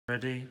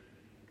Ready,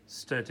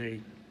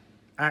 steady,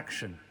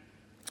 action.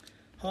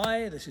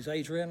 Hi, this is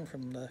Adrian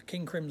from the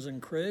King Crimson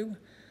crew.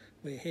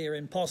 We're here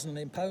in Poznan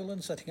in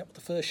Poland, setting up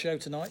the first show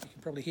tonight. You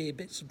can probably hear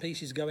bits and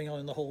pieces going on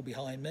in the hall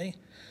behind me.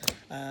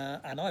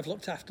 And I've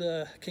looked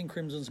after King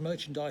Crimson's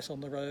merchandise on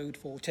the road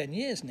for 10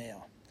 years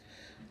now.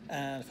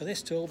 And for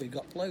this tour, we've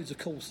got loads of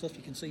cool stuff.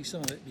 You can see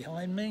some of it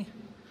behind me.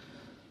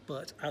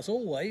 But as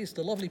always,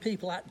 the lovely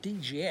people at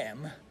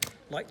DGM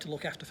like to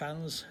look after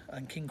fans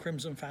and King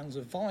Crimson fans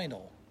of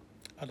vinyl.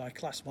 And I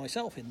class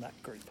myself in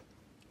that group.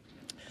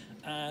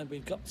 And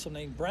we've got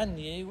something brand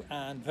new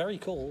and very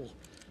cool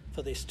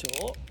for this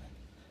tour.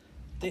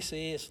 This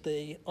is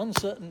the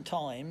Uncertain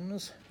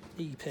Times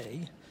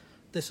EP.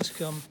 This has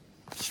come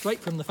straight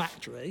from the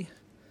factory.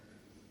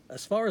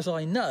 As far as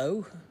I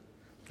know,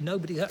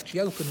 nobody's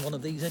actually opened one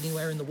of these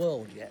anywhere in the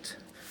world yet.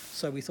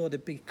 So we thought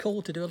it'd be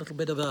cool to do a little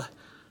bit of an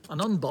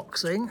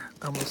unboxing,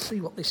 and we'll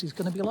see what this is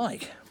going to be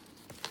like.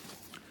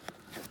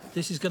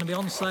 This is going to be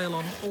on sale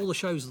on all the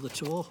shows of the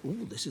tour.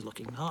 Ooh, this is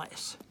looking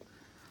nice.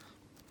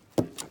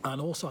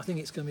 And also I think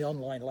it's going to be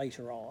online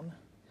later on.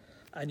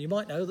 And you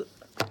might know that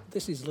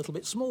this is a little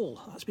bit small.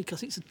 That's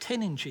because it's a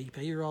 10-inch EP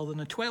rather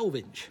than a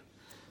 12-inch.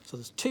 So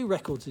there's two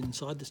records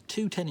inside, there's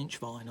two 10-inch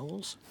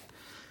vinyls,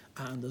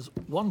 and there's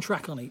one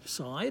track on each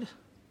side.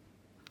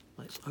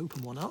 Let's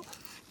open one up.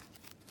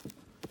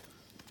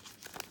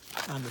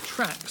 And the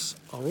tracks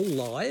are all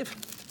live.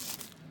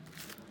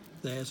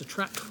 There's a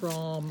track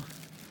from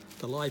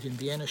the Live in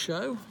Vienna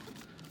show.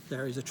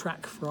 There is a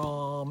track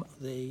from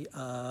the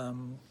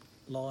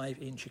Live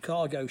in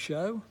Chicago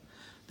show.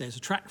 There's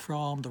a track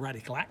from the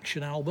Radical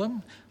Action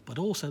album, but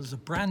also there's a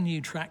brand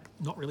new track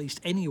not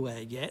released anywhere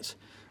yet,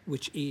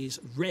 which is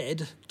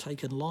Red,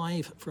 taken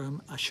live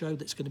from a show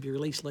that's going to be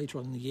released later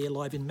on in the year,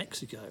 live in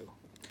Mexico.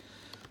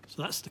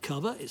 So that's the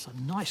cover. It's a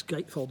nice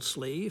gatefold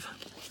sleeve.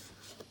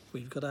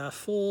 We've got our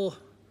 4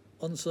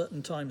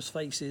 Uncertain Times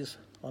faces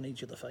on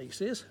each of the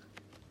faces.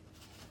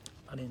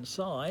 And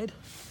inside,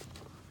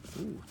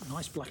 ooh,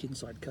 nice black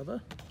inside cover.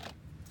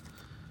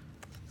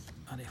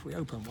 And if we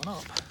open one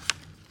up,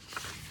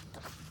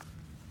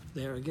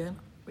 there again,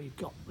 we've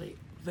got the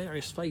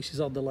various faces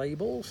on the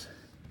labels.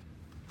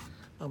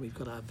 And we've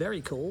got our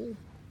very cool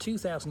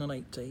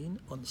 2018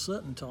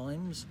 Uncertain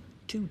Times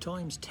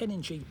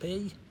 2x10-inch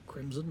EP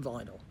Crimson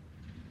vinyl.